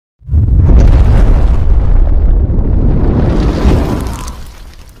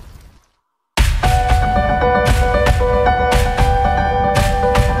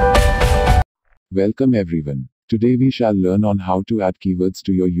Welcome everyone. Today we shall learn on how to add keywords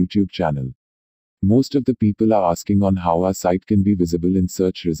to your YouTube channel. Most of the people are asking on how our site can be visible in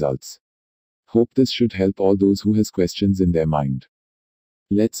search results. Hope this should help all those who has questions in their mind.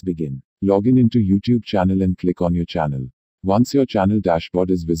 Let's begin. Log in into YouTube channel and click on your channel. Once your channel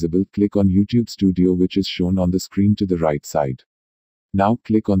dashboard is visible, click on YouTube Studio which is shown on the screen to the right side. Now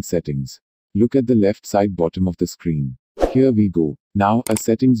click on Settings. Look at the left side bottom of the screen. Here we go. Now a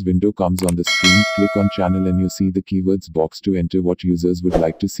settings window comes on the screen. Click on channel and you see the keywords box to enter what users would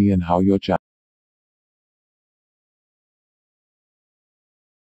like to see and how your channel